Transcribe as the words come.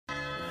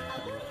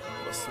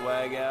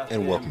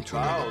And welcome to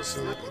another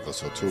episode of the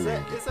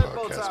Sartorian Geek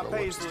Podcast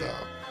by Webster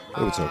Style,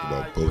 where we talk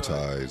about bow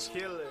ties,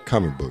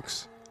 comic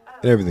books,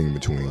 and everything in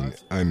between.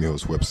 I'm your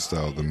host, Webster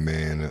Style, the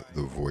man,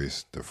 the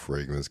voice, the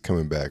fragrance,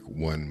 coming back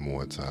one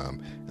more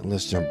time. And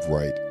let's jump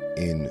right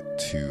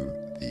into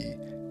the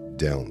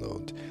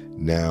download.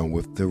 Now,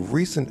 with the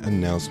recent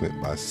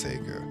announcement by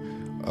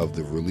Sega of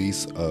the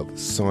release of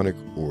Sonic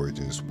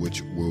Origins,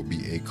 which will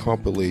be a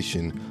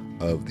compilation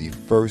of the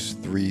first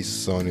 3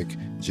 Sonic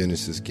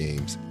Genesis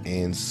games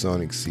and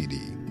Sonic CD,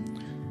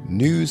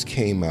 news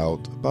came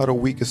out about a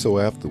week or so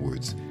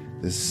afterwards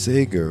that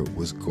Sega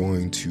was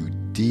going to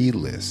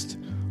delist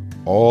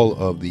all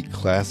of the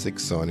classic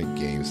Sonic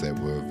games that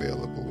were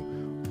available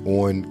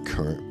on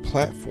current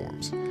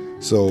platforms.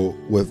 So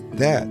with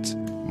that,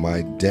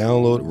 my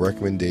download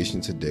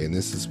recommendation today, and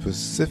this is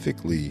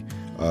specifically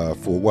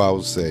for what I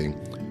was saying,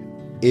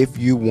 if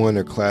you want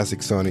a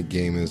classic Sonic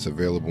game and it's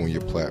available on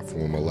your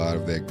platform, a lot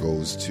of that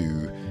goes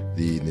to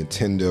the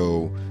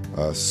Nintendo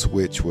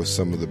Switch with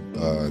some of the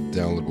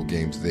downloadable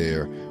games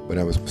there. But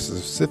I was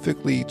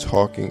specifically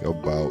talking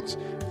about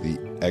the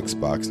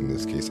Xbox in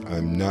this case.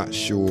 I'm not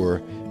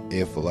sure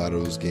if a lot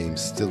of those games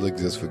still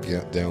exist for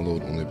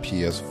download on the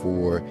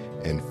PS4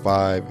 and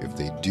 5. If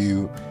they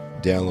do,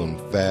 download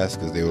them fast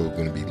because they were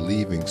going to be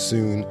leaving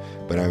soon.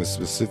 But I'm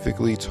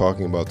specifically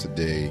talking about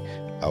today,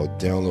 our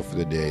download for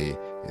the day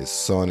is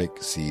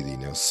Sonic CD.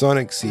 Now,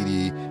 Sonic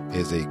CD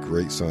is a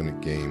great Sonic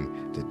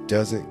game that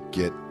doesn't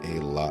get a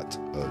lot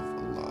of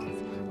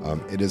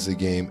love. It is a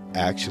game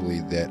actually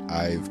that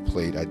I've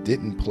played. I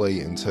didn't play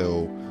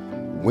until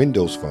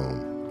Windows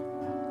Phone,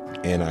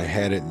 and I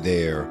had it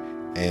there,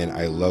 and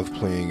I loved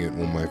playing it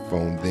on my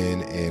phone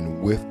then.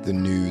 And with the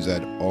news,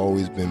 I'd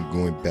always been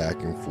going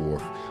back and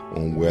forth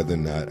on whether or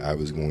not I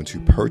was going to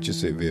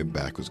purchase it via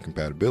backwards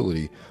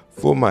compatibility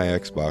for my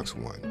Xbox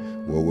One.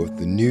 Well, with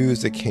the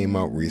news that came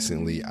out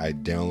recently, I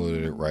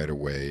downloaded it right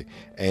away,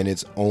 and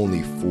it's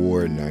only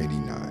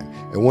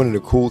 $4.99. And one of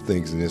the cool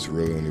things, and this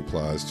really only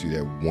applies to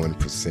that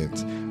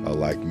 1%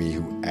 like me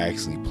who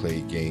actually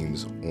play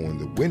games on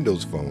the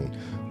Windows Phone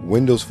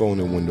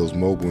and Windows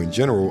Mobile in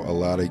general, a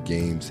lot of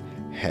games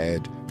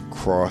had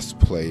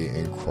cross-play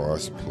and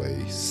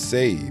cross-play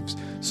saves.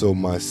 So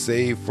my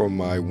save from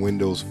my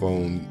Windows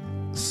Phone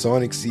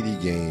Sonic CD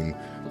game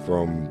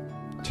from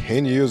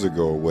 10 years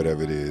ago or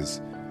whatever it is,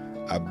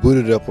 I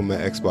booted up on my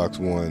Xbox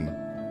One,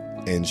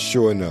 and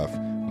sure enough,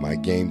 my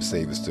game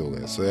save is still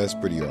there. So that's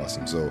pretty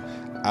awesome. So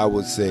I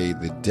would say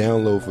the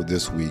download for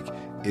this week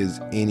is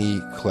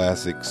any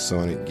classic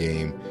Sonic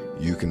game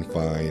you can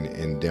find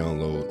and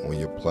download on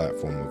your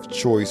platform of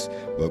choice.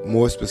 But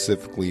more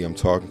specifically, I'm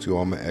talking to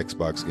all my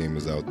Xbox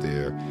gamers out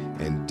there,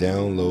 and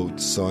download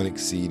Sonic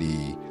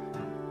CD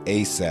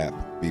ASAP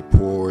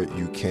before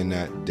you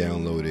cannot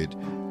download it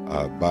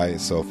by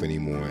itself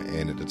anymore.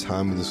 And at the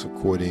time of this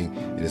recording,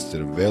 it is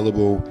still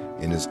available,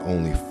 and it's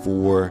only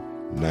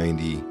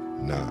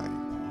 $4.99.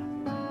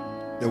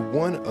 Now,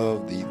 one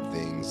of the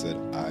things that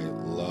I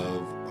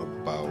love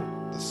about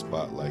the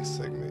Spotlight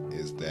segment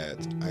is that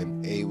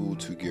I'm able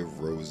to give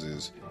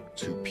roses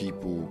to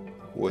people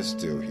who are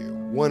still here.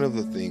 One of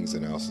the things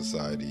in our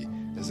society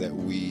is that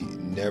we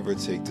never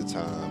take the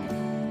time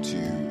to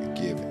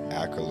give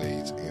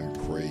accolades and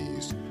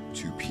praise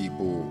to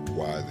people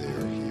while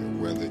they're here,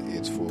 whether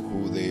it's for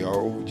who they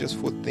are or just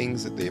for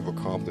things that they've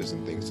accomplished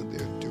and things that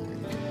they're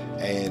doing.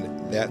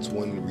 And that's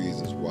one of the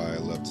reasons why I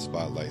love the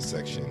Spotlight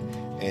section.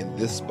 And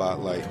this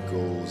Spotlight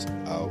goes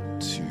out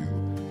to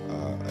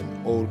an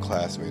old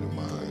classmate of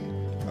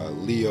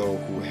mine, Leo,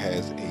 who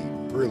has a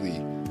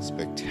really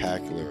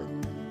spectacular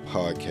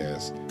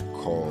podcast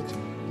called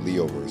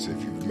Leoverse.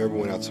 If you remember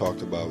when I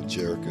talked about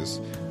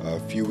Jerichus a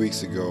few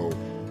weeks ago,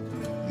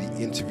 the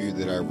interview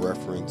that I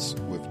referenced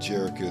with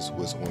Jerichus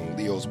was on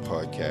Leo's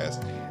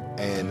podcast,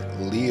 and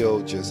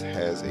Leo just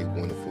has a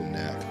wonderful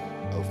knack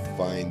of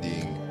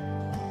finding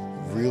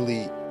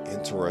really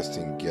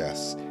interesting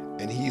guests,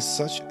 and he's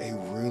such a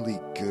really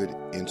good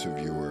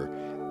interviewer,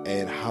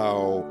 and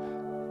how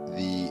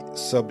the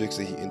subjects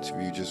that he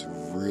interviewed just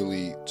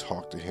really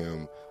talk to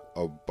him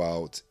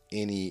about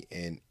any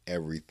and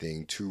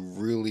everything to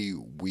really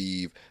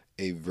weave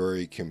a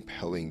very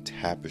compelling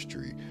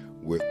tapestry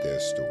with their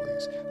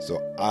stories.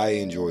 So I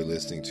enjoy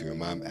listening to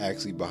him. I'm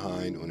actually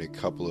behind on a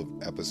couple of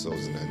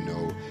episodes, and I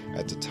know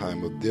at the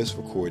time of this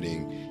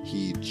recording,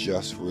 he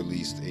just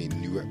released a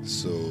new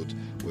episode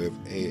with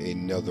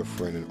another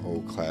friend and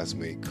old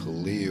classmate,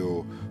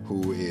 Khalil,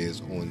 who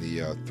is on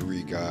the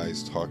Three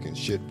Guys Talking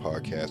Shit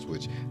podcast,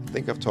 which I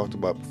think I've talked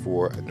about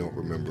before. I don't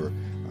remember.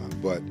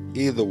 But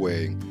either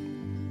way,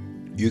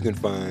 you can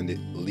find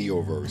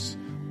Leoverse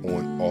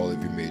on all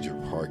of your major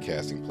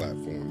podcasting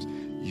platforms.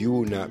 You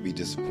will not be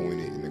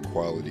disappointed in the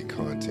quality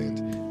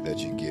content that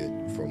you get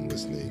from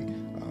listening.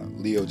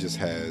 Leo just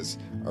has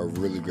a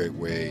really great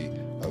way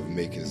of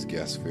making his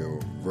guests feel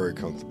very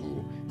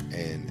comfortable,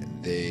 and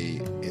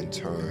they in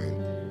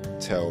turn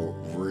tell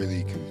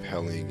really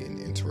compelling and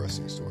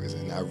interesting stories.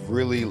 And I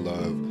really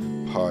love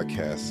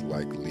podcasts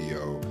like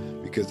Leo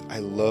because I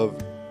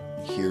love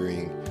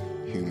hearing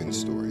human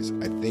stories.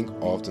 I think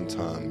think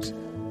oftentimes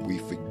we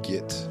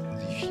forget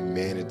the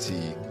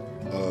humanity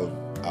of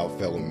our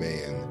fellow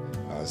man,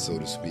 so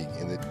to speak,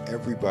 and that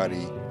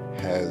everybody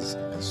has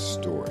a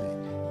story,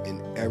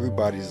 and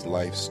everybody's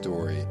life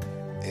story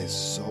is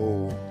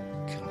so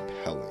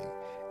compelling.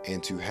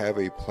 And to have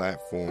a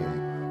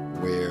platform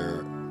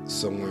where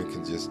someone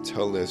can just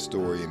tell their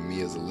story and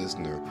me as a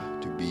listener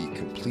to be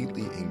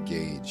completely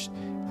engaged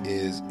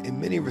is, in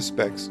many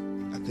respects,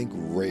 I think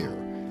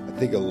rare. I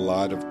think a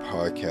lot of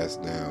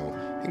podcasts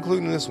now,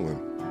 including this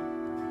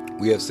one,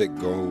 we have set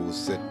goals,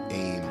 set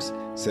aims,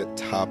 set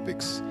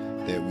topics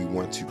that we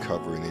want to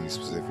cover in any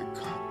specific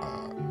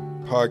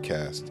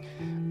podcast,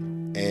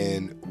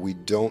 and we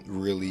don't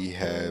really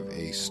have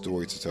a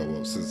story to tell.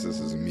 Well, since this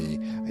is me,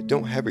 I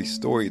don't have a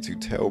story to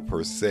tell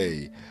per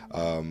se,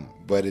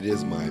 but it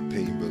is my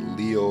opinion.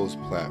 But Leo's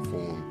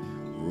platform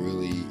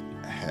really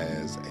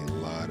has a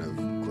lot of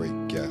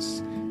great guests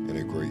and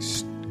a great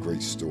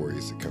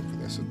stories that come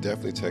from that. So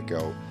definitely check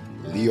out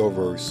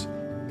Leoverse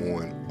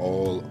on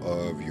all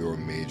of your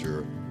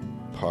major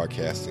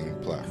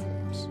podcasting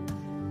platforms.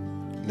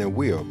 Now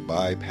we are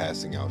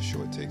bypassing our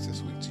short takes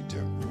this week to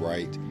jump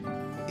right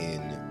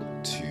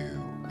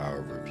into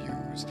our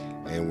reviews.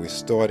 And we're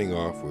starting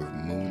off with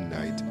Moon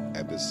Knight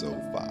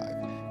Episode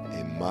 5.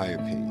 In my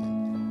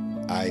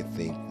opinion, I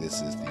think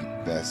this is the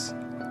best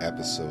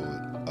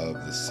episode of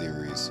the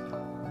series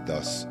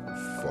thus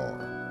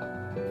far.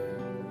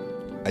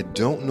 I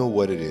don't know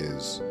what it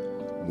is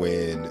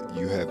when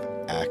you have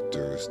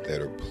actors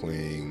that are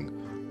playing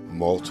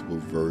multiple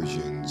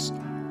versions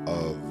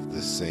of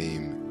the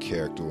same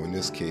character, or in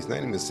this case, not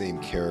even the same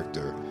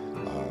character,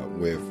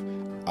 with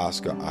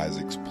Oscar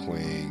Isaacs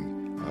playing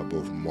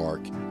both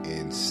Mark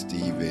and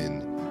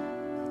Steven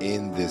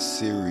in this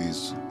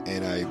series,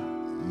 and I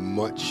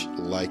much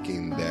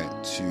liken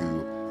that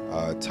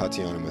to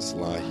Tatiana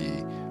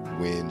Maslahi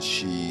when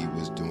she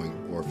was doing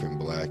Orphan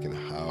Black, and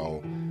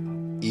how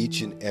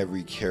each and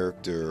every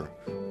character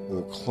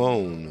or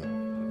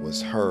clone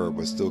was her,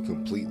 but still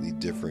completely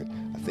different.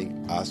 I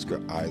think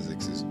Oscar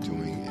Isaacs is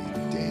doing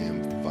a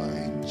damn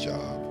fine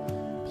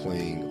job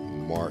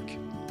playing Mark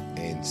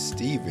and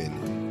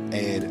Steven,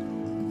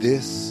 and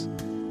this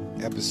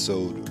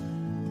episode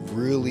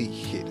really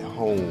hit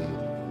home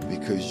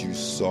because you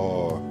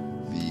saw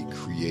the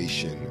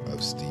creation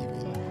of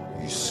Steven.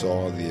 You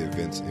saw the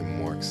events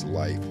in Mark's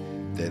life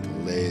that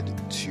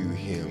led to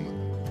him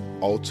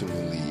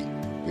ultimately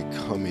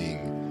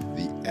becoming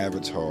the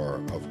avatar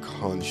of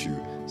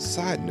Khonshu.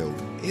 Side note,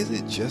 is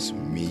it just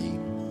me,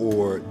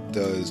 or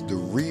does the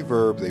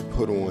reverb they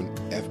put on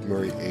F.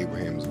 Murray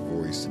Abraham's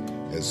voice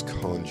as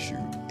Khonshu,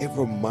 it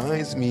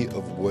reminds me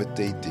of what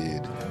they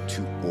did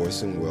to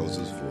Orson Welles'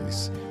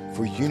 voice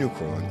for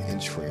Unicron in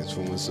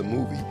Transformers the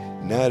movie.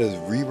 Not as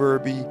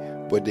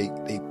reverby, but they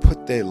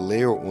put that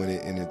layer on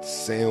it, and it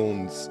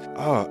sounds,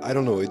 I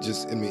don't know,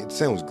 it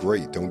sounds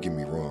great, don't get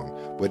me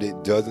wrong, but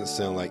it doesn't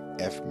sound like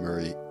F.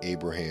 Murray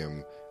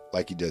Abraham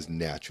like he does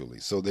naturally.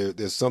 So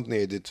there's something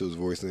they did to his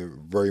voice, and it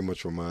very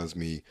much reminds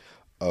me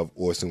of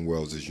Orson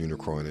Welles'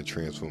 Unicron in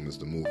Transformers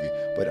the movie,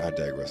 but I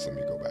digress, let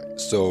me go back.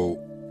 So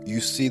you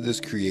see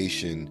this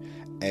creation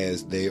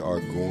as they are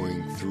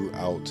going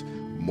throughout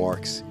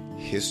Mark's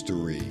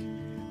history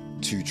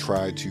to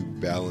try to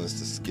balance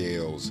the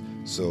scales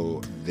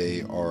so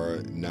they are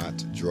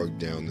not drugged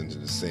down into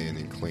the sand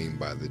and claimed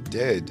by the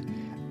dead.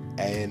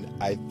 And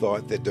I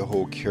thought that the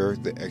whole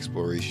character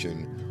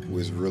exploration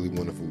was really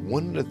wonderful.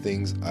 One of the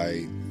things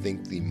I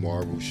think the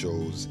Marvel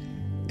shows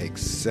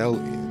excel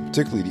in,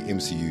 particularly the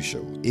MCU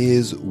show,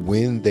 is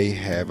when they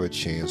have a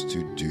chance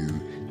to do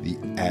the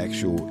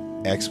actual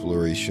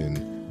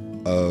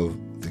exploration of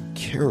the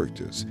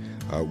characters.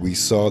 We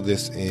saw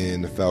this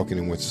in The Falcon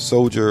and Winter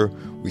Soldier.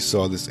 We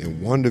saw this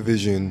in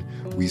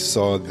WandaVision. We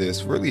saw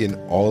this really in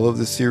all of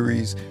the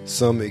series.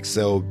 Some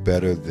excelled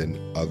better than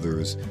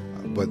others.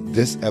 But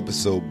this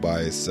episode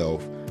by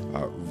itself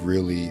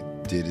really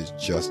did its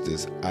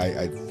justice.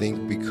 I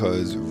think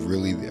because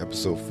really the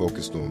episode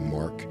focused on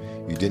Mark.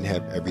 You didn't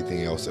have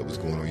everything else that was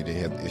going on. You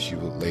didn't have the issue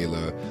with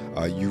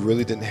Layla. You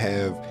really didn't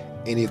have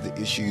any of the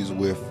issues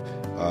with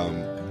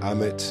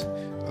Amit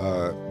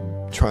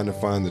trying to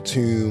find the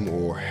tomb,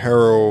 or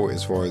Harold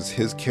as far as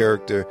his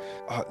character.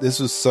 This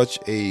was such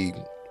a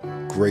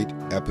great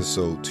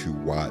episode to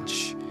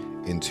watch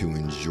and to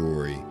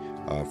enjoy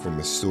from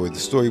a story. The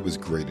story was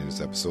great in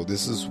this episode.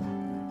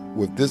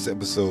 With this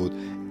episode,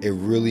 it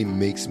really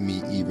makes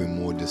me even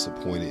more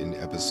disappointed in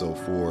episode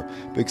 4,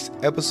 because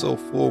episode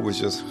 4 was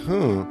just,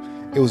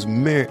 it was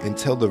mere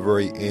until the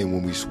very end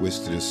when we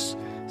switched to this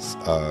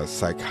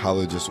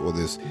psychologist or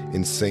this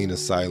insane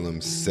asylum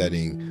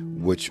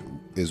setting, which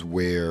is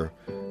where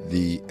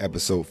the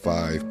episode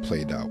 5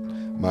 played out.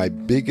 My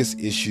biggest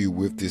issue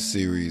with this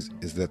series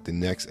is that the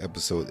next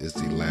episode is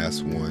the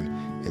last one,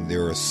 and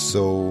there are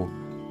so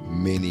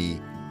many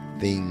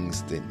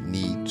things that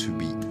need to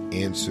be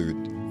answered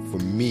for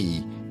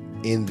me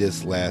in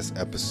this last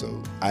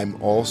episode. I'm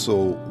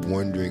also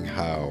wondering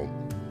how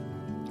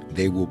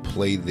they will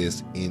play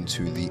this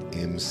into the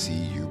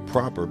MCU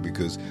proper,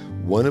 because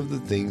one of the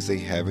things they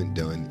haven't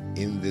done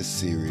in this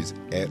series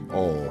at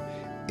all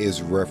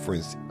is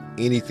reference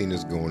anything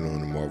that's going on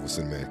in the Marvel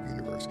Cinematic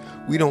Universe.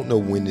 We don't know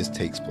when this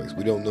takes place.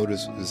 We don't know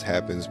this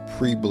happens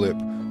pre-blip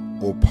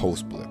or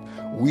post-blip.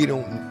 We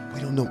don't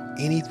know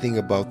anything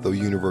about the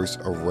universe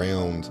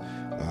around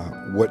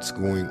what's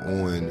going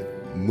on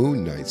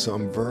Moon Knight. So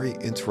I'm very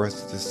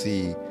interested to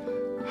see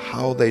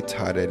how they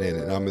tie that in,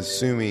 and I'm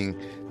assuming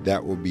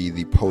that will be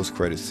the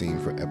post-credit scene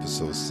for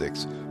episode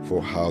 6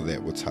 for how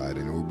that will tie it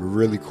in. It would be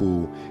really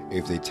cool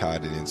if they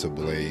tied it into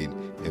Blade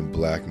and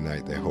Black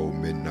Knight, that whole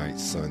Midnight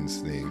Suns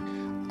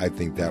thing. I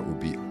think that would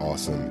be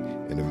awesome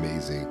and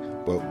amazing,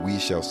 but we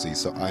shall see.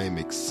 So I am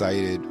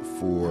excited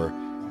for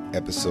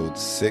episode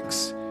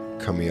 6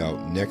 coming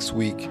out next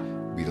week.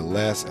 Be the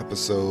last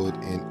episode,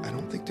 and I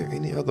don't think there are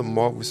any other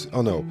Marvels.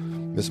 Oh no,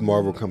 Miss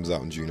Marvel comes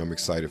out in June. I'm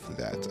excited for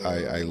that.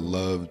 I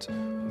loved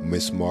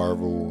Miss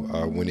Marvel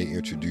when they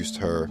introduced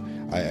her.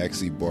 I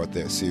actually bought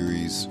that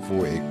series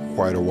for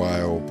quite a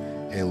while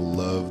and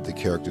loved the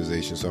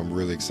characterization. So I'm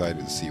really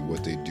excited to see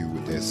what they do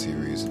with that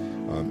series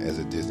as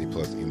a Disney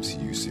Plus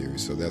MCU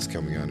series. So that's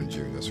coming out in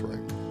June. That's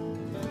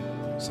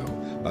right. So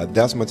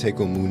that's my take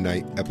on Moon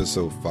Knight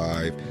episode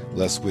 5.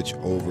 Let's switch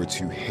over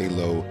to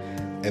Halo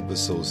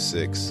episode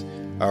 6.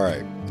 All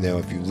right, now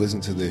if you listen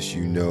to this,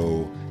 you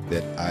know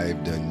that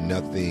I've done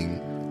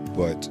nothing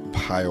but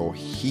pile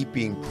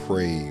heaping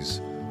praise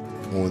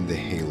on the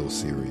Halo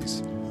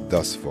series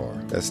thus far.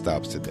 That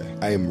stops today.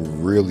 I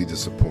am really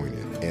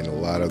disappointed in a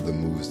lot of the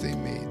moves they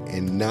made,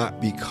 and not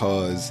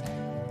because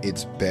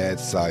it's bad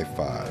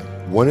sci-fi.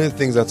 One of the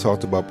things I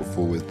talked about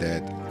before was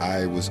that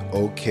I was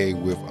okay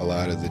with a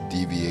lot of the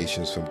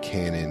deviations from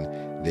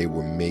canon they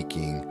were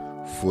making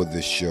for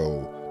the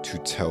show to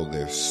tell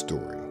their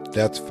story.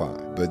 That's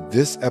fine. But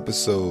this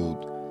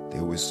episode,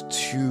 there was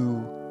too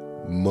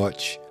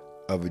much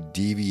of a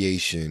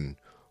deviation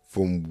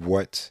from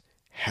what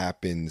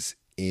happens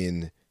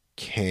in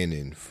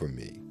canon for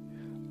me.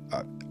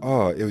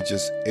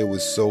 It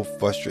was so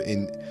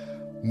frustrating.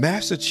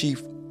 Master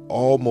Chief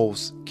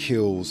almost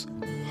kills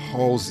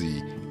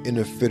Halsey in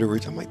a fit of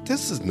rage. I'm like,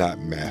 this is not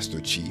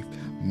Master Chief.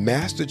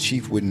 Master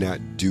Chief would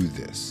not do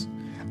this.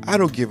 I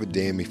don't give a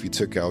damn if he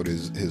took out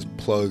his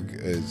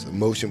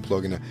motion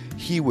plug, and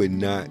he would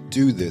not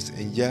do this.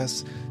 And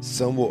yes,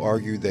 some will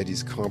argue that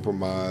he's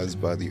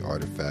compromised by the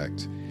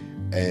artifact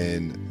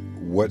and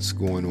what's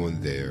going on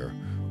there.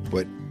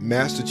 But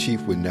Master Chief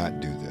would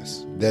not do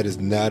this. That is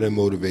not a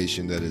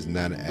motivation. That is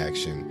not an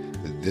action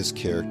that this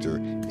character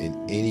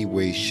in any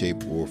way,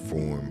 shape, or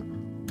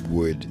form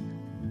would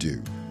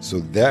do. So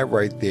that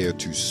right there,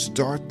 to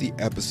start the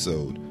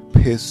episode,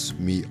 pissed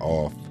me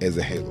off as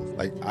a Halo.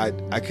 Like,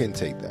 I couldn't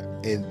take that.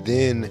 And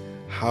then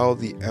how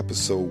the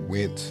episode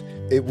went,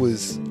 it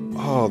was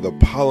the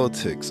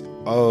politics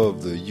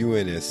of the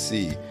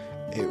UNSC.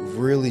 It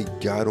really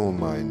got on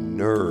my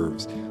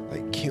nerves.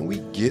 Like, can we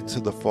get to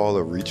the fall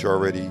of Reach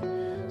already?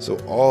 So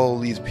all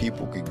these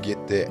people could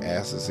get their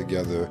asses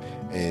together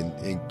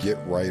and get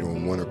right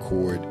on one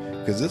accord.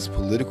 Because this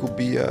political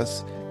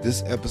BS,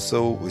 this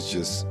episode was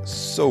just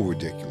so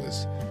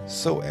ridiculous,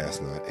 so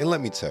asinine. And let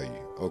me tell you,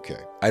 okay,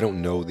 I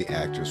don't know the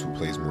actress who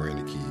plays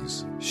Miranda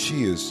Keyes.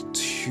 She is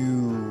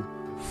too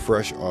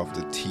fresh off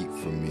the teat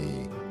for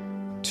me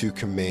to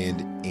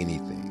command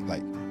anything.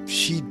 Like,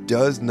 she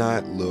does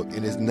not look,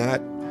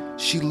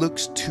 she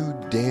looks too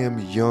damn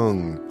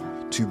young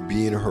to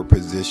be in her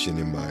position,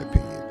 in my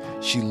opinion.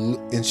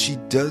 She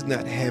does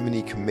not have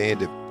any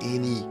command of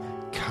any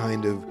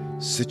kind of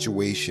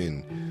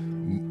situation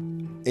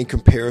in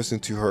comparison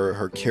to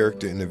her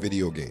character in the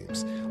video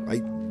games.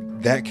 Like,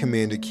 that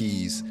Commander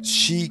Keyes,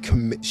 she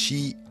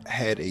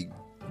had a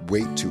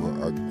weight to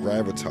her, a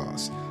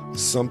gravitas,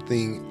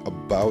 something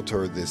about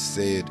her that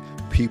said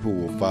people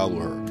will follow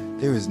her.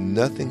 There is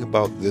nothing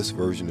about this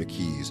version of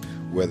Keyes,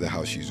 whether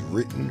how she's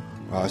written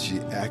or how she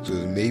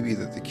acted. Maybe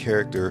that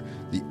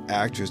the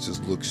actress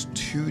just looks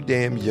too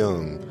damn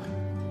young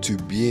to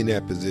be in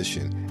that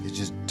position. It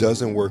just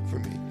doesn't work for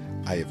me.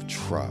 I have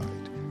tried.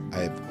 I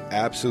have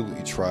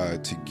absolutely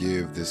tried to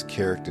give this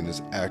character and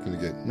this actor,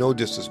 again, no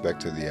disrespect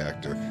to the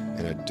actor,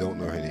 and I don't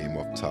know her name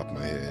off the top of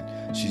my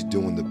head. She's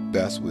doing the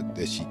best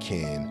that she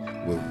can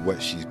with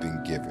what she's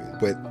been given.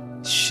 But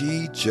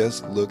she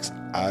just looks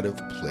out of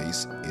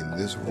place in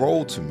this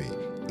role to me,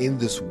 in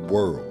this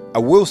world. I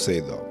will say,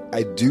 though,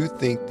 I do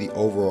think the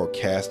overall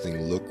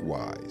casting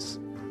look-wise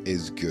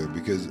is good,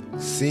 because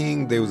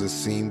seeing there was a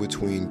scene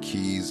between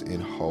Keyes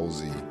and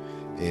Halsey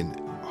in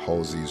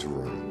Halsey's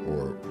room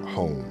or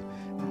home,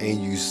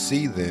 and you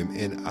see them,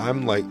 and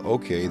I'm like,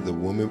 okay, the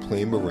woman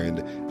playing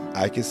Miranda,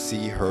 I can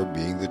see her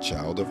being the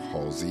child of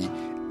Halsey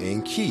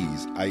and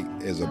Keyes.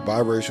 As a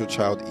biracial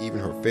child, even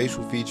her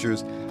facial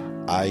features,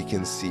 I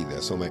can see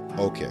that. So I'm like,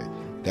 okay,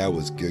 that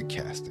was good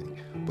casting.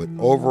 But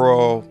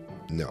overall,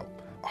 no.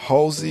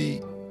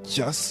 Halsey,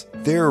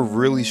 they're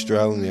really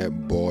straddling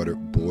that border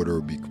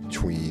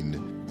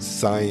between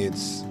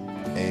science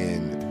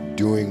and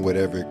doing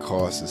whatever it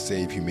costs to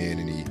save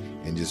humanity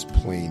and just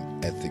plain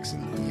ethics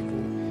and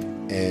evil.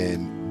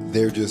 And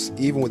they're just,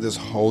 even with this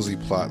Halsey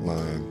plot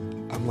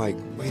line, I'm like,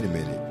 wait a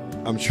minute.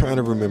 I'm trying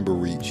to remember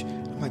Reach.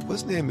 I'm like,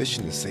 wasn't their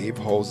mission to save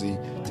Halsey?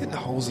 Didn't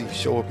Halsey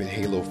show up in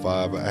Halo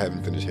 5? I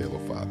haven't finished Halo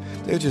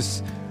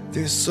 5.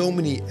 There's so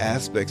many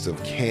aspects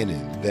of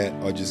canon that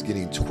are just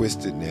getting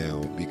twisted now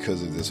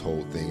because of this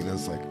whole thing. And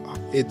it's like,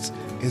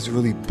 it's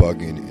really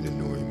bugging and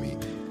annoying me.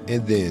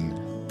 And then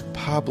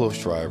Pablo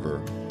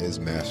Schreiber as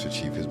Master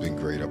Chief has been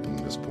great up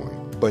until this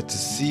point. But to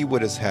see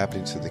what is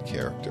happening to the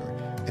character,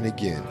 and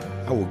again,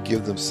 I will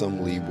give them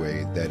some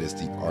leeway that is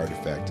the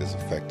artifact that's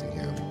affecting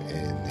him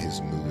and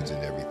his moods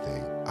and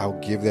everything. I'll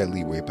give that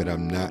leeway, but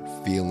I'm not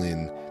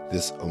feeling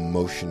this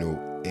emotional,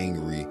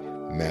 angry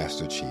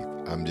Master Chief.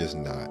 I'm just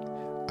not.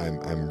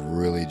 I'm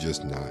really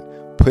just not.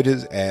 Put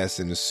his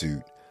ass in a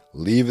suit,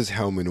 leave his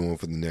helmet on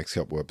for the next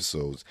couple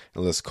episodes,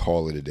 and let's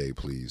call it a day,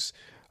 please.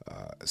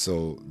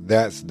 So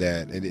that's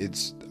that. And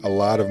it's a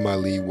lot of my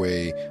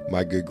leeway,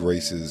 my good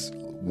graces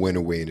went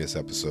away in this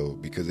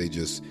episode because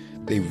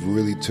they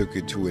really took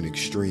it to an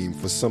extreme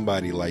for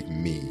somebody like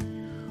me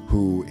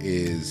who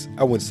is,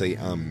 I wouldn't say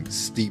I'm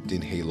steeped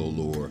in Halo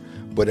lore,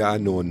 but I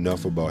know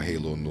enough about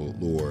Halo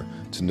lore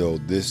to know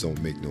this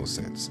don't make no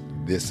sense.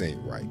 This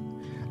ain't right.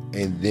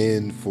 And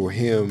then for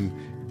him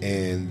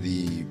and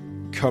the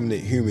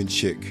Covenant human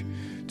chick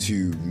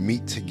to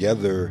meet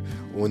together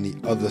on the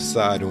other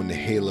side on the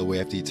Halo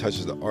after he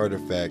touches the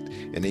artifact,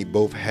 and they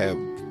both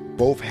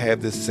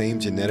have the same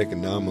genetic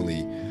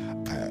anomaly.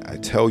 I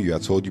told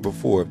you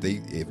before,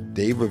 if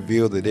they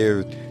reveal that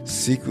they're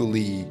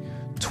secretly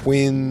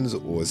twins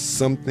or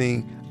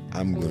something,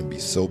 I'm going to be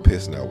so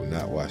pissed and I will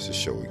not watch the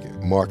show again.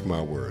 Mark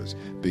my words,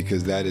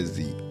 because that is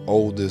the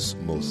oldest,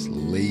 most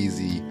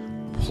lazy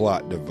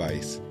plot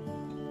device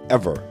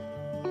ever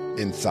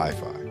in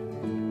sci-fi.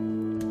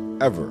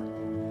 Ever.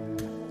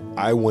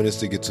 I want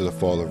us to get to the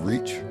fall of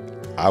Reach.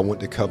 I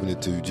want the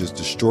Covenant to just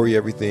destroy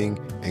everything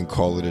and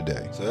call it a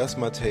day. So that's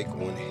my take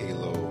on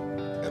Halo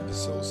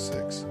Episode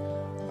 6.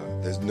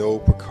 There's no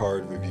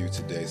Picard review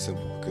today,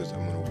 simply because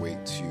I'm going to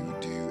wait to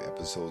do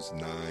Episodes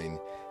 9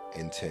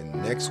 and 10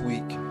 next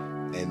week,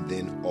 and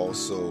then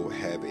also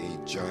have a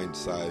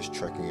giant-sized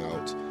trekking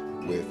out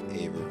with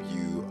a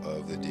review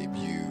of the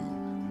debut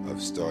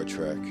of Star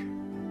Trek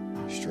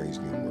Strange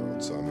New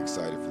World. So I'm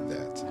excited for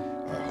that.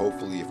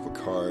 Hopefully, if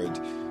Picard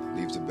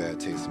leaves a bad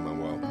taste in my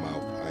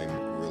mouth,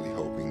 I'm really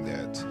hoping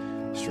that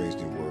Strange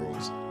New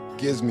Worlds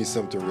gives me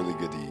something really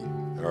good to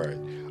eat. All right.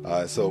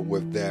 So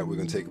with that, we're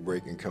going to take a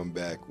break and come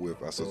back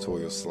with our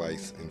sartorial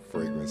slice and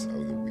fragrance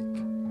of the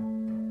week.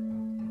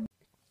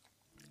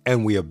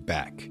 And we are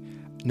back.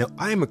 Now,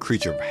 I am a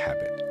creature of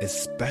habit,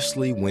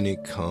 especially when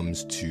it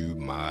comes to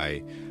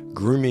my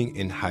grooming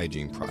and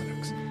hygiene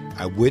products.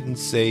 I wouldn't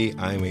say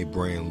I'm a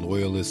brand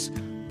loyalist,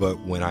 but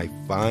when I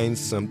find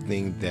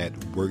something that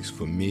works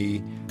for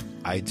me,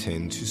 I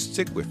tend to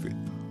stick with it.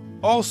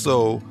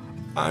 Also,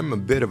 I'm a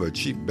bit of a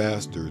cheap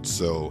bastard,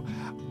 so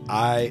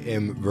I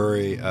am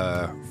very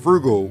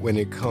frugal when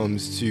it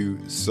comes to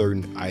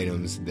certain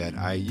items that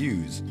I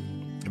use.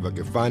 If I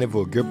can find it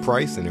for a good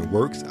price and it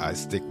works, I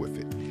stick with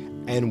it.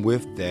 And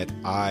with that,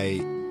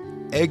 I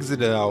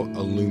exited out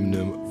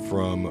aluminum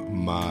from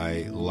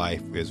my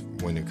life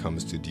when it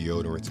comes to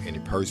deodorants and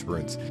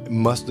antiperspirants. It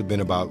must have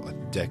been about a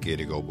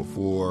decade ago,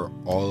 before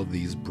all of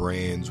these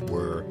brands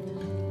were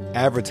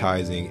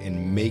advertising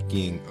and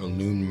making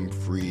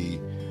aluminum-free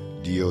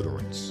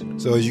deodorants.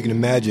 So as you can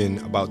imagine,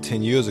 about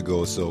 10 years ago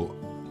or so,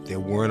 there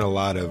weren't a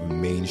lot of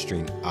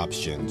mainstream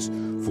options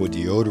for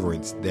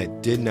deodorants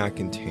that did not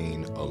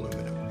contain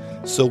aluminum.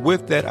 So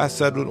with that, I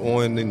settled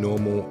on the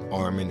normal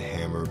Arm &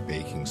 Hammer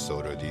baking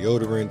soda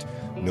deodorant.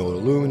 No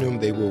aluminum.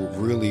 They were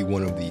really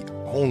one of the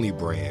only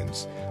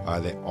brands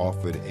that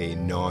offered a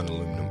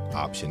non-aluminum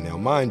option. Now,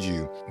 mind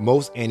you,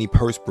 most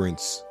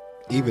antiperspirants,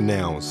 even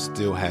now,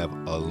 still have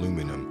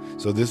aluminum.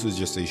 So this was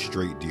just a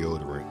straight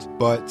deodorant.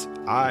 But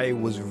I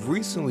was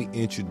recently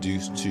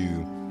introduced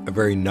to a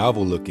very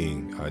novel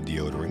looking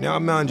deodorant. Now,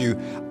 mind you,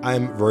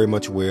 I'm very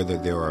much aware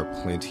that there are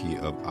plenty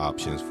of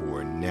options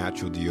for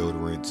natural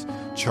deodorants,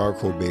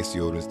 charcoal based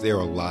deodorants. There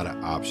are a lot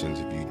of options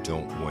if you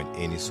don't want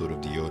any sort of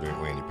deodorant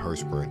or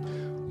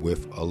antiperspirant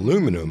with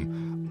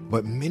aluminum,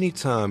 but many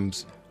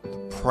times the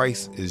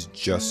price is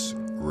just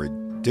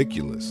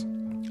ridiculous.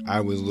 I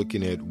was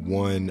looking at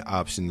one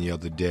option the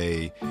other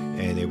day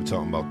and they were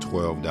talking about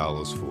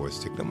 $12 for a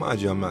stick. Now,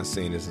 mind you, I'm not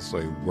saying it's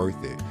necessarily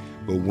worth it,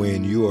 but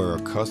when you are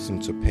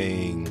accustomed to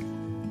paying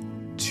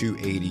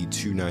 $2.80,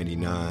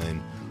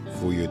 $2.99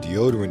 for your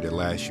deodorant that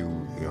lasts you,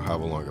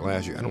 however long it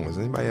lasts you, I don't know, has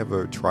anybody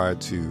ever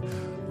tried to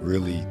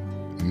really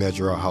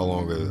measure out how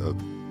long a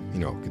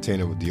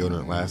container of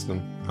deodorant lasts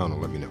them? I don't know,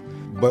 let me know.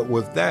 But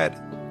with that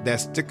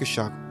sticker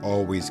shock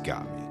always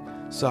got me.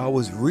 So I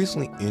was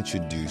recently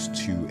introduced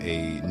to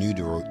a new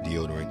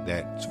deodorant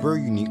that's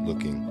very unique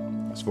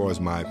looking, as far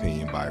as my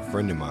opinion, by a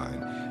friend of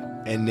mine.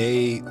 And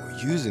they were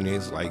using it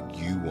as like,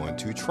 you want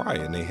to try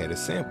it. And they had a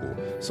sample.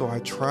 So I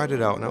tried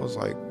it out and I was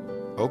like,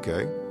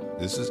 okay,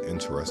 this is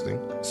interesting.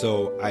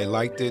 So I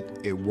liked it.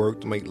 It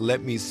worked. I'm like,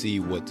 let me see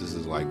what this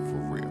is like for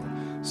real.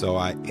 So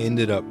I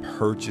ended up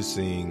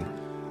purchasing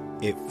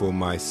it for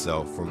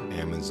myself from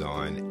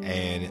Amazon,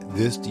 and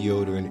this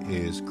deodorant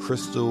is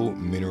Crystal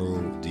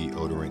Mineral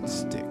Deodorant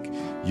Stick.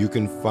 You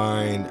can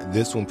find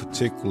this one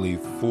particularly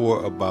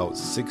for about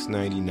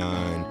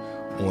 $6.99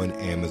 on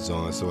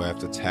Amazon. So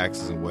after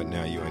taxes and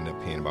whatnot, you end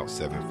up paying about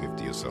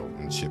 $7.50 or so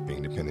in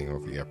shipping, depending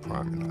on if you have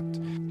Prime or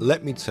not.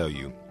 Let me tell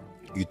you,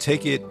 you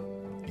take it,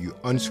 you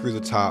unscrew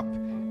the top,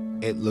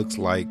 it looks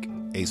like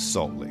a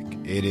salt lick.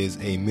 It is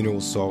a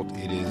mineral salt.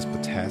 It is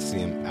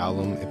potassium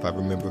alum, if I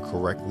remember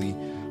correctly.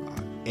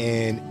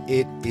 And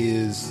it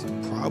is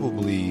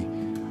probably,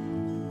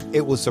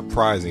 it was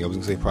surprising. I was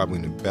going to say probably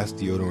the best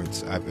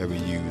deodorants I've ever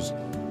used.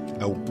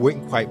 I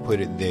wouldn't quite put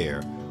it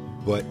there,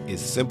 but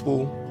it's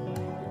simple.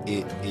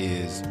 It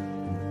is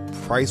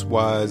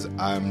price-wise,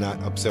 I'm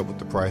not upset with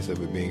the price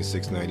of it being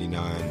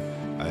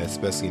 $6.99,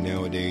 especially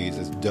nowadays.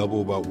 It's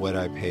double about what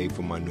I pay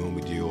for my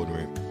normal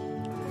deodorant.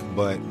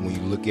 But when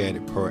you look at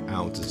it per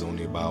ounce, it's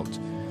only about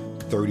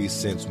 30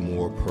 cents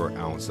more per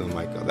ounce. And I'm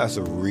like, oh, that's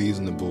a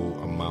reasonable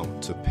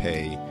amount to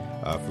pay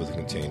for the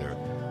container.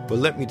 But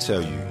let me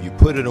tell you, you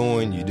put it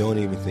on, you don't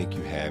even think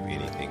you have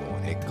anything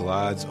on. It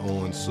glides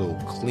on so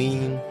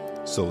clean,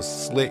 so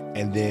slick,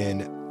 and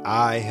then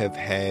I have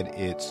had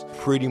it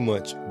pretty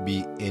much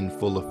be in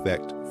full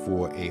effect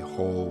for a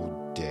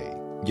whole day.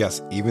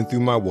 Yes, even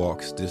through my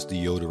walks, this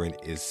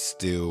deodorant is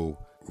still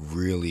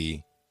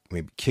really,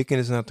 maybe kicking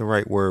is not the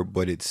right word,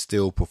 but it's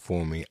still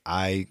performing.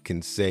 I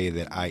can say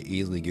that I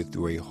easily get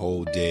through a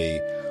whole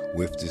day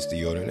with this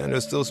deodorant. And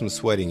there's still some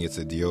sweating. It's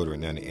a deodorant,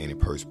 not an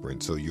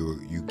antiperspirant. So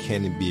you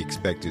can be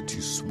expected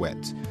to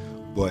sweat.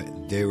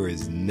 But there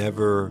is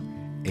never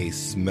a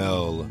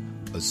smell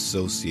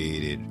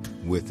associated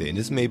with it. And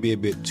this may be a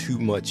bit too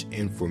much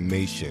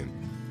information.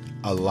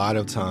 A lot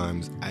of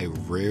times, I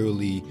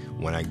rarely,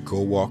 when I go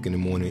walk in the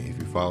morning, if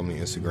you follow me on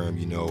Instagram,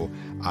 you know,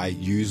 I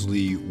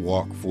usually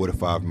walk 4 to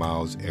 5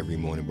 miles every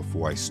morning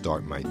before I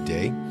start my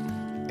day.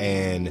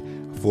 And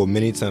for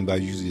many times, I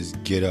usually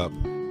just get up,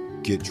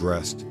 get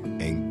dressed,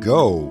 and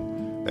go.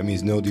 That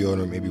means no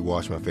deodorant, maybe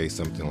wash my face,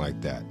 something like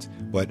that.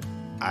 But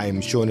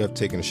I'm sure enough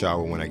taking a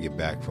shower when I get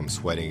back from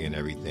sweating and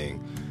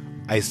everything.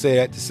 I say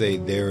that to say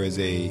there is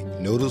a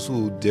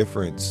noticeable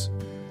difference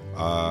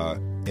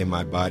in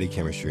my body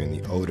chemistry and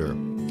the odor,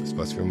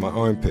 especially from my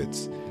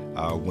armpits,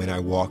 when I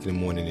walk in the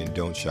morning and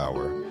don't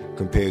shower,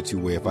 compared to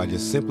where if I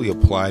just simply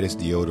apply this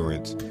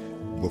deodorant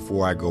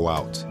before I go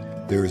out,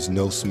 there is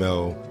no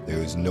smell, there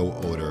is no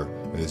odor,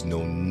 there's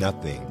no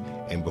nothing.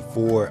 And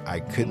before, I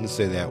couldn't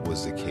say that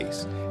was the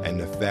case. And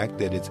the fact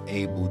that it's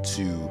able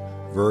to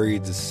very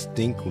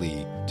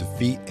distinctly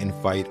defeat and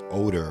fight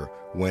odor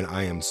when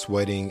I am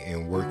sweating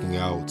and working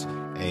out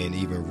and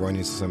even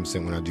running to some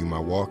extent when I do my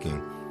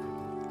walking,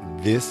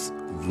 this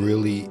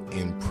really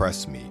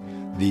impressed me.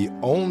 The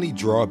only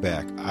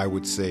drawback I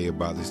would say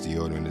about this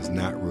deodorant is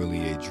not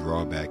really a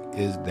drawback,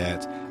 is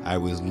that I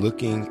was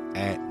looking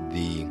at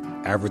the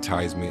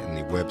advertisement and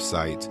the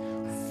website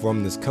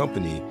from this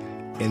company,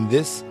 and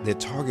their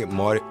target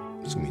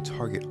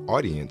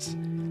audience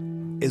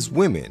is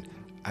women.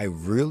 I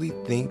really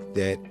think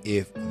that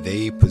if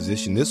they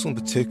position this one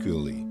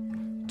particularly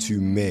to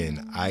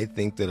men, I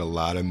think that a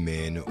lot of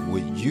men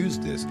would use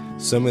this.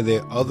 Some of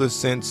their other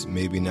scents,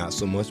 maybe not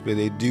so much, but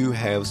they do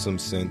have some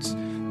scents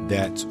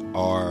that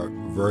are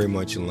very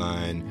much in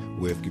line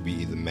with, could be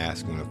either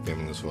masculine or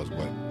feminine as far as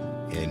what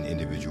an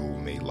individual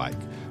may like.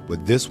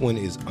 But this one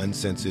is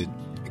unscented.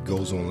 It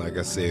goes on, like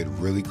I said,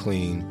 really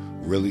clean,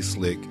 really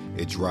slick.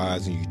 It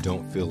dries and you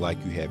don't feel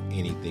like you have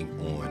anything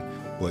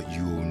on, but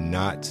you will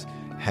not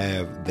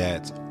have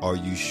that "are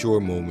you sure"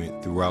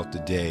 moment throughout the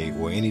day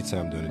or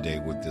anytime during the day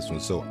with this one.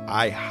 So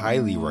I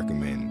highly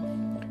recommend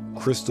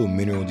Crystal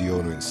Mineral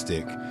Deodorant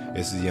Stick.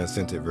 This is the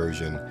unscented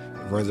version.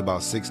 It runs about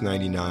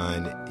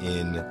 $6.99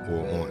 in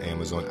or on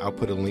Amazon. I'll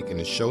put a link in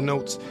the show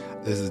notes.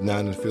 This is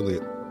not an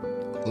affiliate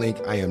link.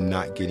 I am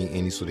not getting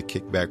any sort of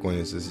kickback on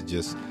this. This is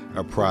just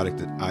a product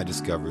that I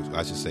discovered,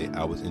 I should say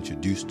I was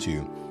introduced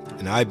to,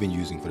 and I've been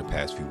using for the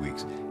past few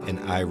weeks, and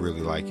I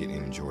really like it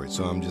and enjoy it.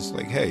 So I'm just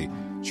like, hey,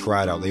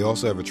 try it out. They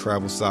also have a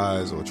travel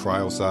size or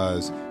trial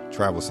size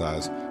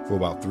for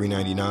about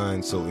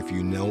 $3.99. So if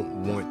you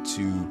don't want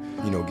to,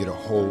 get a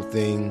whole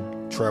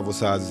thing, travel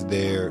size is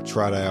there.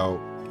 Try it out.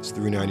 It's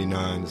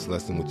 $3.99. It's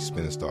less than what you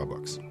spend at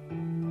Starbucks.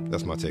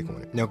 That's my take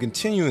on it. Now,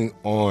 continuing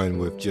on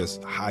with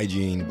just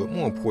hygiene, but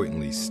more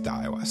importantly,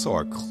 style. I saw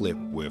a clip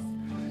with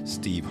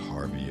Steve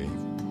Harvey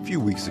a few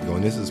weeks ago,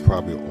 and this is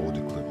probably an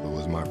older clip, but it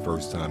was my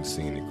first time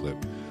seeing the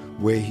clip,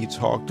 where he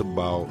talked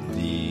about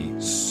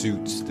the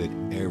suits that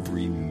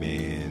every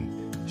man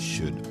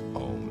should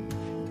own.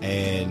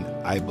 And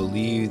I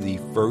believe the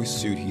first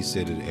suit he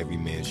said that every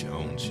man should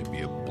own should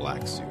be a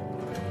black suit.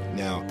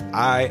 Now,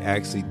 I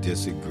actually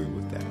disagree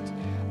with that.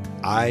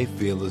 I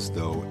feel as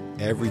though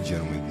every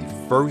gentleman, the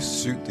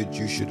first suit that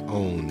you should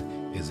own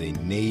is a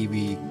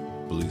navy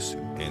blue suit.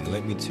 And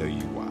let me tell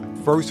you why.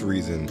 First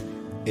reason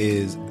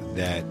is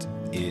that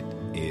it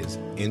is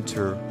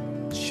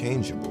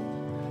interchangeable.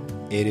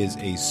 It is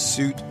a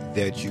suit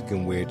that you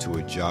can wear to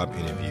a job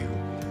interview.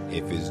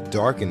 If it's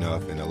dark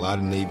enough, and a lot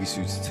of Navy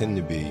suits tend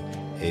to be,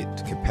 It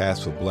can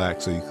pass for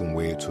black, so you can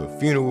wear it to a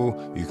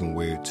funeral, you can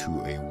wear it to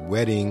a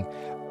wedding,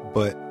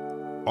 but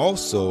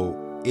also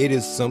it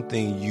is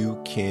something you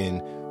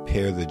can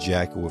pair the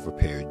jacket with a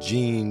pair of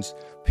jeans,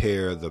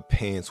 pair the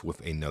pants with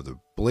another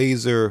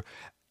blazer.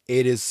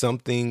 It is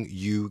something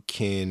you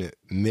can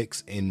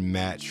mix and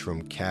match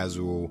from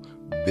casual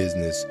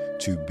business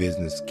to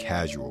business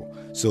casual.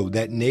 So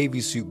that navy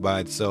suit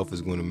by itself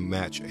is going to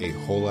match a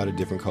whole lot of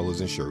different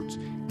colors in shirts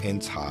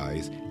and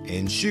ties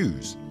and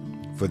shoes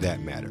for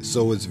that matter.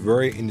 So it's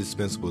very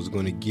indispensable. It's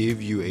going to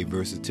give you a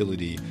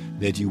versatility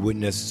that you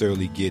wouldn't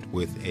necessarily get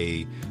with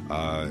a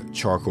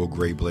charcoal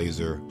gray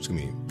blazer,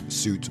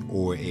 suit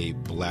or a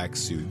black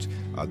suit.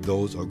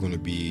 Those are going to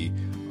be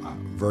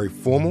very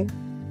formal,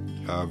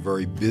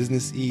 very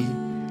business-y,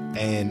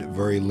 and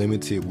very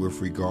limited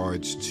with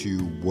regards to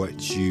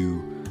what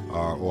you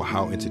or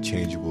how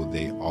interchangeable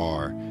they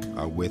are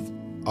with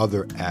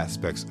other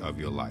aspects of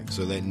your life.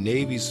 So that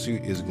navy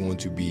suit is going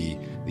to be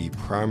the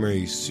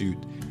primary suit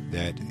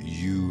that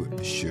you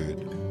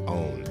should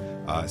own.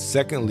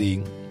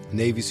 Secondly,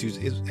 navy suits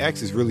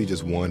is really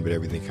just one, but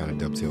everything kind of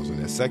dovetails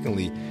on that.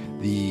 Secondly,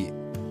 the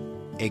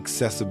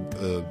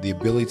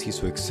ability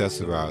to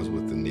accessorize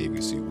with the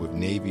navy suit, with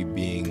navy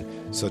being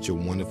such a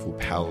wonderful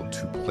palette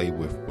to play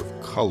with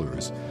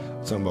colors.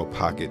 I'm talking about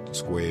pocket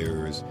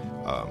squares,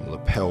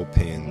 lapel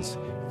pins,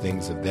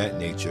 things of that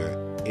nature.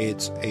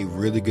 It's a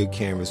really good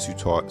canvas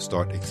to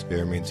start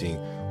experimenting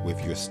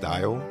with your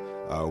style,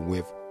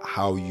 with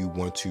how you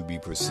want to be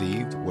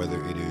perceived, whether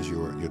it is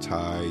your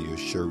tie, your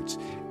shirts.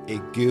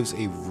 It gives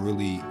a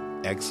really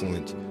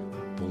excellent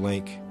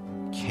blank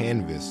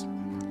canvas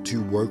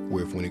to work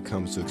with when it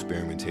comes to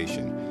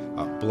experimentation.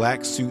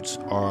 Black suits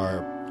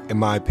are, in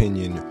my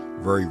opinion,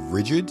 very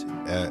rigid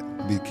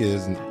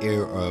because an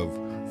air of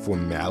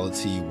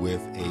formality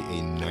with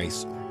a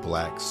nice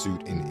black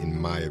suit, in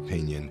my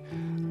opinion.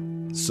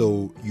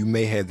 So you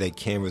may have that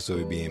canvas of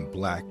it being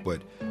black,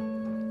 but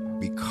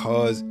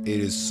because it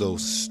is so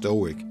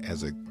stoic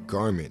as a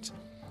garment,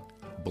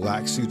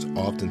 black suits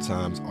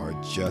oftentimes are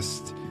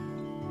just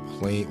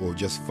plain or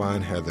just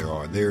fine how they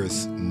are. There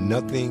is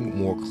nothing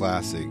more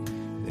classic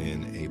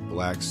than a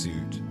black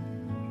suit,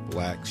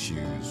 black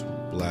shoes,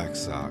 black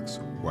socks,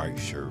 white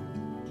shirt,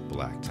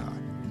 black tie.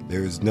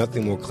 There is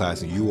nothing more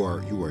classic. You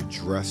are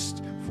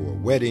dressed for a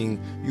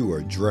wedding, you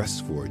are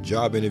dressed for a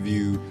job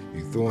interview,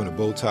 you throw on a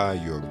bow tie,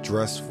 you're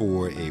dressed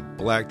for a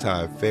black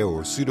tie affair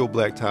or pseudo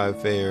black tie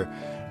affair.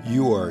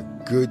 You are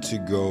good to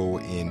go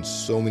in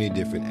so many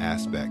different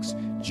aspects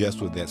just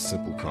with that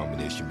simple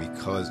combination,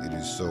 because it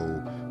is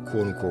so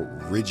quote unquote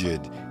rigid,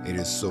 it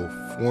is so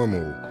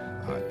formal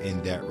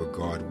in that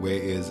regard.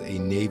 Whereas a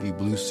navy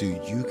blue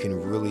suit, you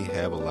can really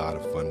have a lot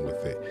of fun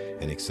with it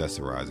and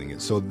accessorizing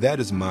it. So that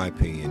is my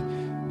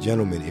opinion.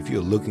 Gentlemen, if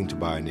you're looking to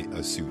buy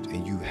a suit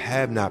and you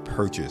have not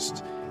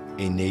purchased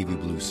a navy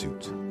blue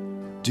suit,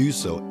 do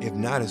so. If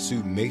not a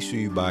suit, make sure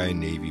you buy a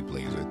navy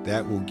blazer.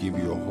 That will give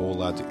you a whole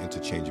lot of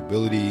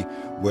interchangeability,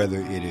 whether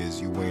it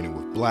is you're wearing it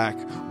with black,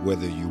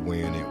 whether you're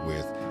wearing it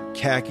with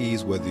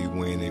khakis, whether you're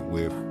wearing it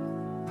with,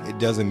 it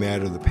doesn't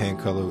matter the pant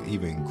color,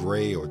 even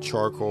gray or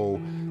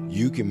charcoal,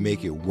 you can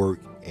make it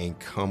work and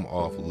come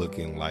off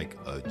looking like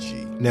a G.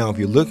 Now, if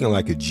you're looking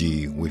like a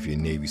G with your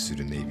navy suit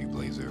and navy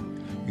blazer,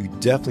 you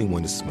definitely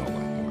want to smell like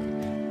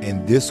one.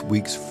 And this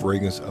week's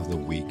fragrance of the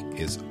week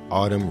is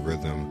Autumn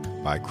Rhythm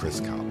by Chris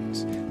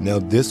Collins. Now,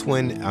 this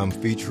one I'm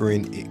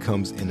featuring, it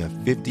comes in a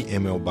 50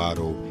 ml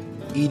bottle,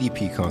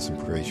 EDP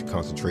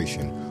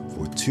concentration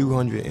for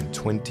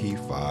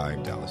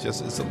 $225.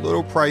 Just, it's a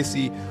little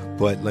pricey,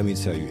 but let me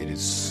tell you, it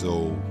is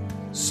so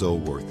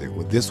worth it.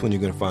 With this one,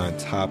 you're going to find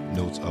top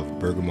notes of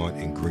bergamot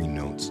and green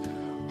notes,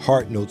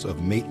 heart notes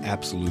of Mate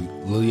Absolute,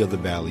 Lily of the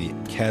Valley,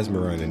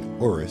 Casmaran, and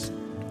Orris,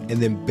 and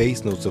then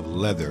base notes of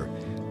leather,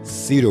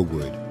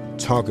 cedarwood,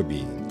 tonka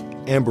bean,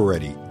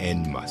 amberetti,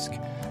 and musk.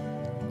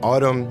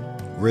 Autumn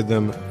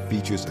Rhythm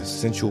features a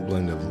sensual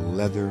blend of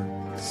leather,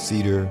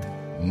 cedar,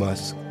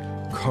 musk,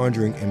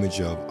 conjuring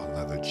image of a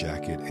leather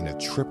jacket and a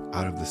trip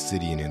out of the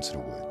city and into the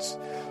woods.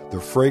 The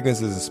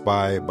fragrance is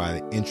inspired by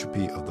the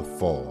entropy of the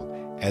fall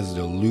as it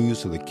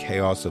alludes to the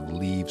chaos of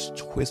leaves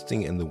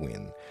twisting in the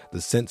wind.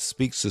 The scent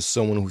speaks to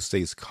someone who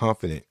stays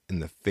confident in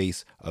the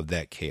face of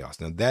that chaos.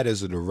 Now, that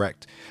is a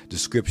direct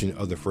description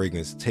of the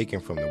fragrance taken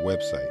from the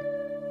website.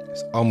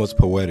 It's almost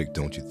poetic,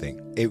 don't you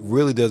think? It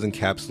really does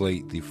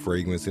encapsulate the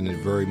fragrance, and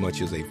it very much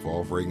is a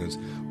fall fragrance.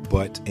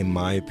 But in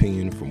my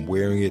opinion, from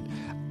wearing it,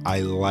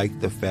 I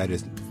like the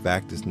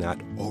fact it's not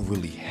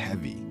overly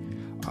heavy.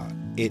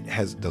 It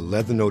has, the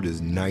leather note is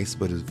nice,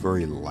 but it's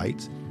very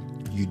light.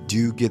 You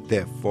do get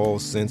that fall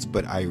sense,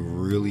 but I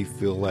really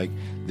feel like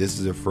this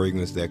is a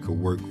fragrance that could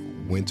work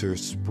winter,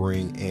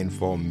 spring, and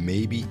fall,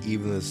 maybe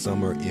even the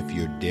summer if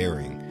you're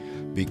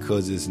daring,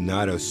 because it's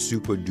not a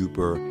super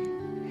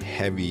duper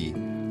heavy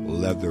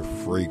leather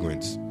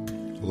fragrance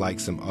like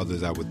some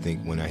others. I would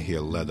think when I hear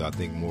leather, I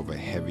think more of a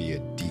heavier,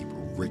 deep,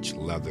 rich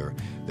leather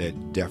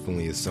that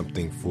definitely is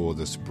something for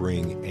the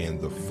spring and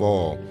the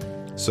fall.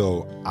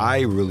 So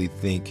I really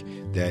think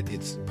that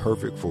it's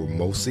perfect for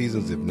most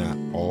seasons, if not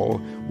all,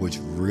 which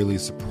really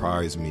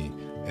surprised me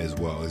as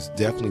well. It's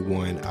definitely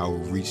one I will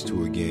reach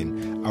to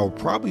again. I will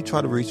probably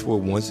try to reach for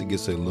once it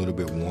gets a little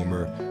bit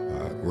warmer,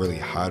 really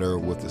hotter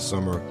with the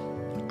summer.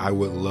 I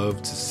would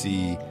love to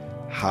see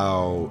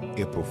how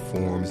it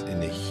performs in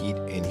the heat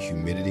and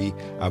humidity.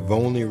 I've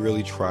only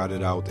really tried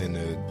it out in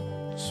the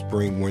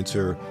spring,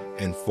 winter,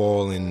 and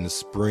fall. And in the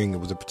spring, it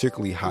was a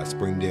particularly hot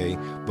spring day,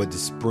 but the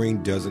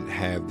spring doesn't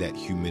have that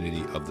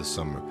humidity of the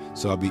summer.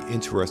 So I'll be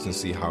interested to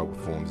see how it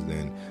performs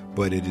then.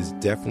 But it is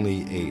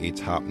definitely a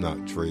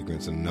top-notch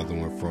fragrance. Another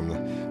one from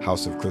the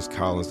house of Chris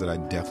Collins that I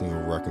definitely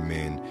would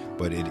recommend.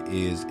 But it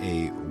is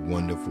a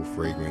wonderful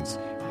fragrance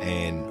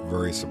and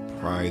very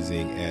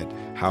surprising at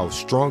how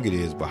strong it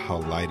is, but how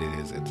light it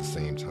is at the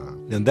same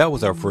time. Now that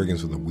was our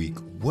fragrance of the week.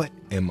 What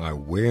am I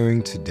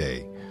wearing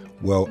today?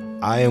 Well,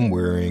 I am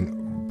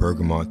wearing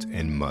Bergamot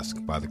and Musk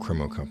by the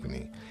Cremo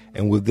Company.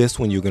 And with this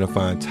one, you're going to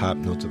find top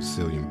notes of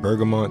Sicilian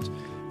bergamot,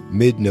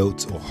 mid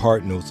notes or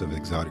heart notes of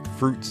exotic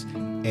fruits,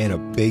 and a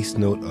base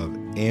note of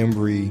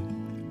ambery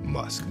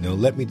musk. Now,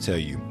 let me tell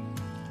you,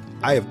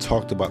 I have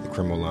talked about the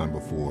Cremo line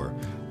before,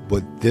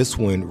 but this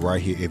one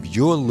right here, if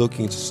you're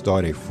looking to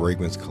start a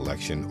fragrance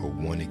collection or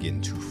want to get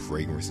into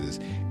fragrances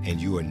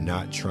and you are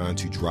not trying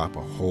to drop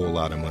a whole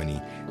lot of money,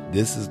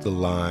 this is the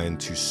line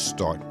to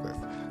start with.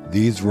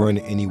 These run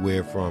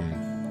anywhere from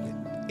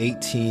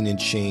 18 and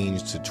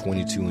change to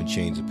 22 and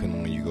change, depending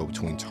on when you go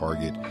between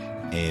Target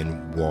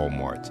and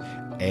Walmart.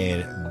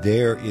 And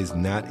there is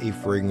not a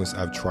fragrance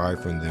I've tried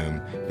from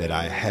them that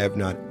I have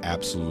not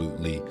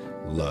absolutely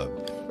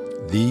loved.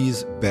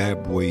 These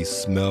bad boys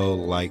smell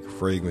like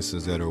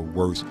fragrances that are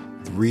worth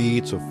 3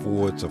 to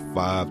 4 to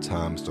 5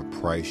 times the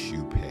price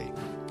you pay.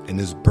 And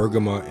this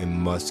bergamot and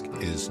musk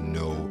is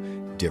no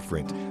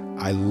different.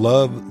 I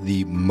love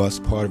the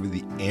musk part of it,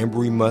 the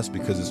ambery musk,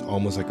 because it's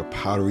almost like a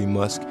powdery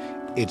musk.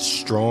 It's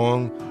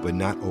strong, but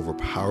not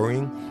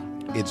overpowering.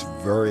 It's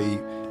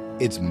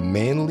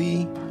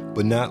manly,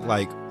 but not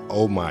like,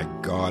 oh my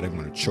God, I'm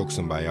going to choke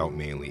somebody out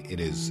manly. It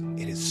is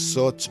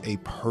such a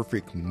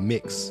perfect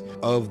mix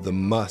of the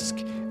musk,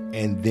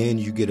 and then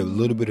you get a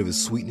little bit of a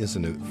sweetness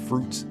and the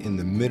fruits in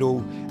the middle,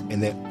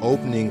 and that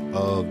opening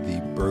of the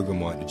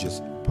bergamot, it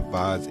just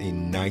provides a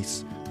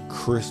nice,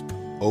 crisp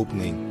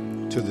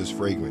opening to this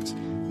fragrance.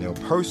 Now,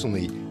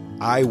 personally,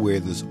 I wear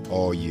this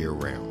all year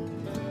round.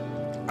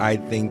 I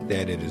think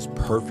that it is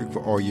perfect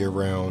for all year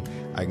round.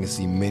 I can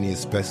see many,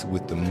 especially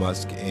with the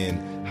musk,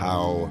 and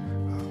how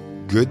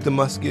good the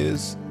musk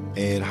is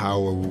and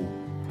how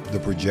the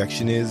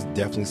projection is.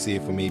 Definitely see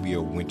it for maybe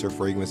a winter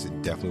fragrance.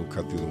 It definitely will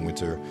cut through the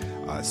winter.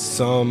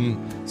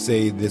 Some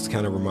say this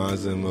kind of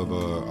reminds them of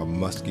a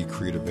musky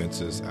Creative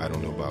Ventus. I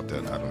don't know about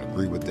that. I don't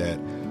agree with that.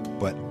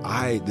 But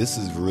this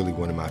is really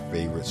one of my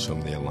favorites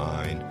from their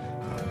line,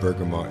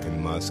 Bergamot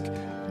and Musk.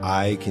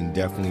 I can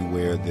definitely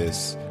wear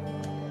this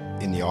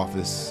in the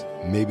office,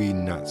 maybe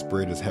not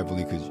spray it as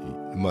heavily because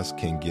musk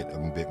can get a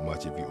bit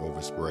much if you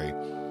overspray.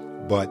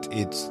 But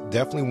it's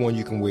definitely one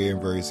you can wear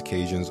in various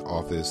occasions,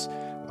 office,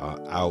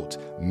 out,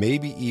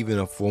 maybe even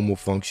a formal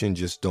function.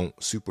 Just don't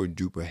super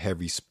duper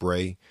heavy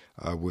spray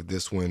with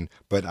this one.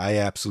 But I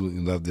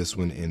absolutely love this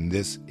one, and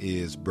this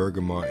is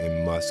Bergamot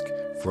and Musk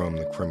from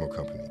the Cremo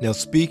Company. Now,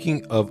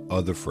 speaking of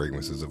other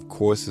fragrances, of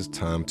course, it's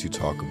time to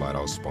talk about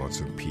our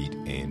sponsor, Pete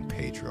and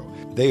Pedro.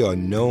 They are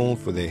known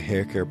for their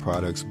hair care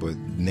products, but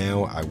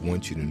now I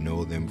want you to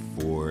know them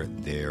for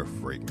their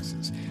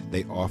fragrances.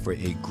 They offer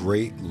a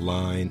great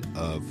line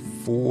of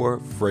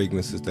 4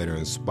 fragrances that are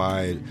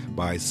inspired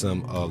by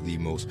some of the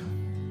most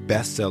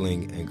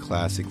best-selling and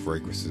classic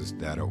fragrances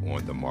that are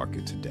on the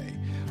market today.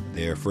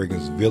 Their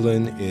fragrance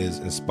Villain is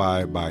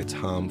inspired by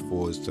Tom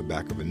Ford's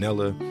Tobacco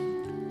Vanilla.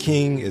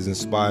 King is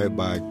inspired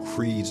by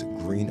Creed's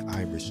Green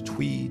Irish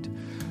Tweed.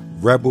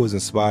 Rebel is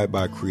inspired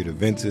by Creative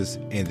Ventus,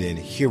 and then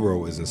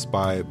Hero is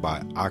inspired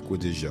by Aqua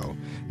de Jo.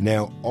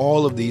 Now,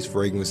 all of these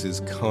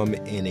fragrances come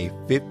in a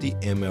 50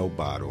 ml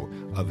bottle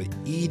of an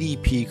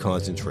EDP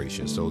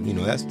concentration. So,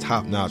 that's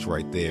top notch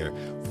right there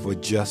for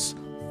just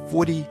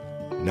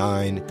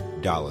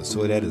 $49.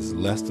 So that is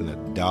less than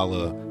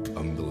 $1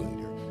 a milliliter.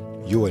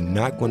 You are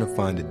not going to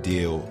find a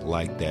deal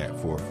like that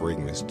for a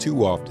fragrance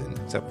too often,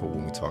 except for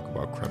when we talk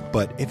about Cremo.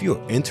 But if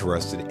you're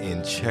interested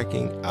in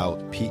checking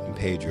out Pete and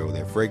Pedro,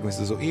 their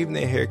fragrances, or even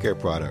their hair care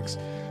products,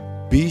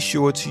 be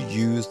sure to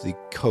use the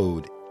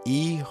code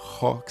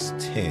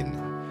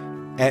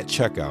EHawks10 at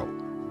checkout,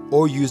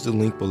 or use the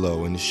link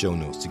below in the show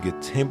notes to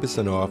get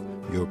 10% off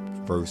your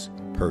first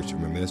purchase.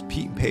 Remember, that's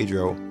Pete and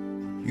Pedro.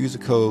 Use the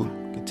code,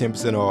 get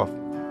 10% off,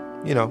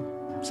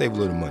 save a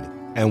little money.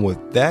 And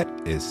with that,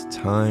 it's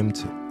time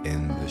to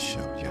end the show.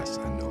 Yes,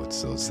 I know it's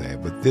so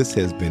sad, but this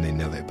has been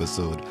another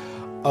episode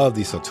of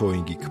the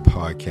Sartorial Geek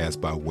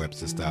Podcast by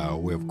Webster Style,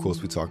 where, of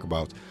course, we talk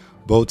about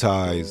bow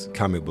ties,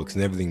 comic books,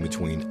 and everything in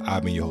between.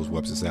 I've been your host,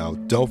 Webster Style.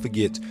 Don't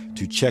forget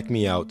to check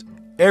me out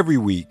every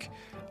week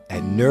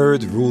at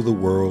Nerds Rule the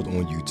World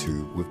on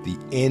YouTube with the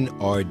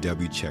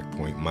NRW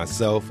Checkpoint.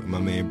 Myself and my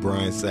man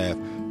Brian Saff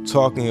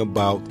talking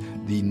about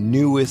the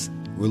newest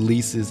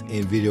releases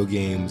in video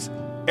games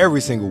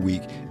every single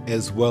week,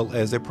 as well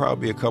as there'll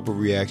probably be a couple of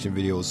reaction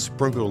videos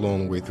sprinkled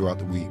along the way throughout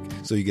the week.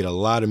 So you get a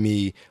lot of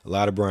me, a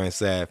lot of Brian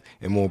Saff,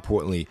 and more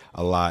importantly,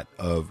 a lot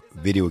of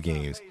video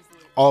games.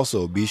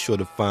 Also, be sure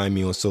to find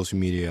me on social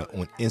media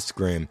on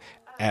Instagram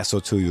at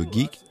Sotilio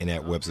Geek and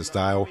at Webster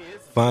Style.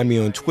 Find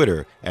me on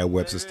Twitter at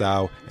Webster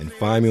Style, and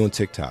find me on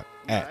TikTok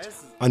at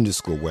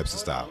 _Webster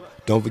Style.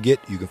 Don't forget,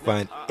 you can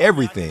find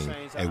everything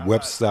at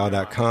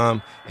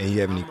websterstyle.com, and if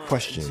you have any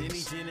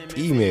questions,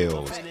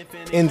 emails,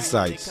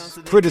 insights,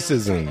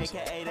 criticisms,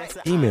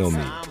 email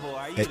me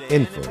at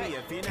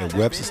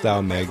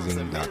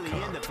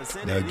info@websterstylemagazine.com.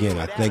 Now again,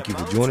 I thank you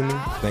for joining me.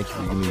 Thank you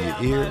for giving me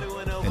your ear.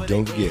 And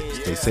don't forget,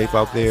 stay safe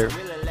out there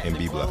and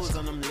be blessed.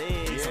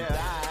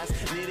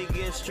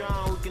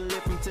 Strong, we can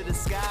lift him to the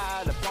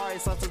sky. The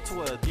party's up to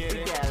 12.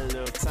 We got a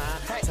little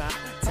time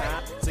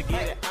to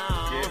get it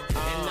on.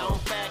 And no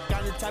fact,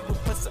 I'm the type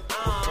of pussy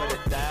on.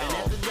 And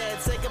after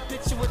that, take a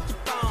picture with your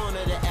phone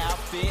of the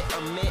outfit.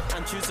 Admit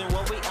I'm choosing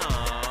what we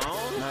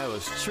own. That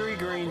was Tree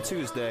Green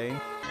Tuesday.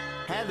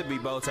 Had to be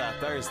Bow Tie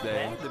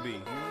Thursday. Had to be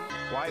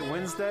White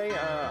Wednesday.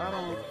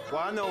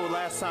 I know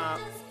last time.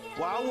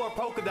 Well, I wore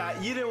polka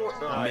dot. You didn't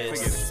wear.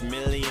 Miss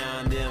Millie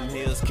on them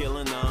heels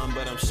killing them,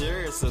 but I'm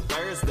sure it's a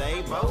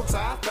Thursday. Bow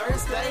tie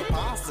Thursday.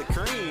 Pasta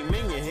cream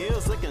in your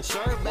heels looking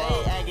sharp,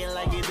 babe. Acting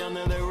like you don't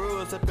know the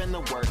rules up in the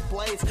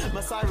workplace.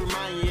 Must I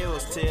remind you it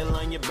was till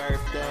on your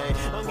birthday?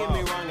 Don't get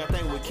me wrong, I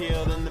think we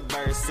killed in the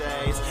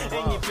birthdays.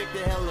 And you picked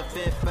the hella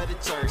fit for the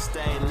church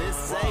day. Let's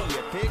say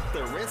you picked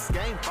the risk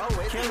game for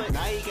it.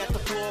 Now you got the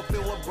floor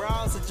filled with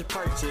bras that you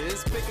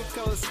purchase. Pick a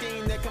color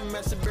scheme that can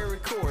match your berry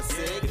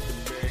corset.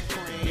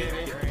 Get the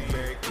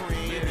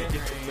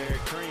berry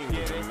cream,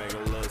 we can make a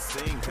little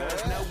scene.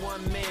 Cause no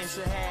one man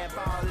should have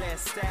all that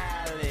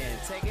styling.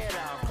 Take it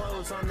off,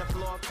 clothes on the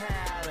floor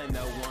piling.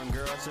 No one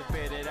girl should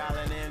fit it all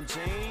in them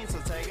jeans. So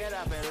take it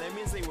off and let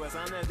me see what's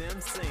under them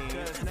seams.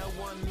 Cause no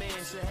one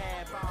man should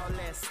have all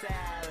that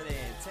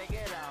styling. Take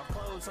it off,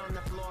 clothes on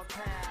the floor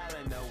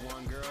piling. No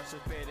one girl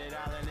should fit it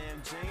all in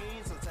them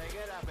jeans. So take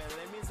it off and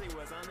let me see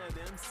what's under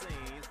them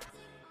seams.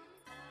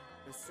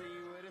 Let's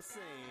see what it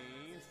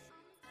seems.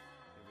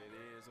 If it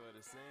is what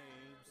it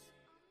seems.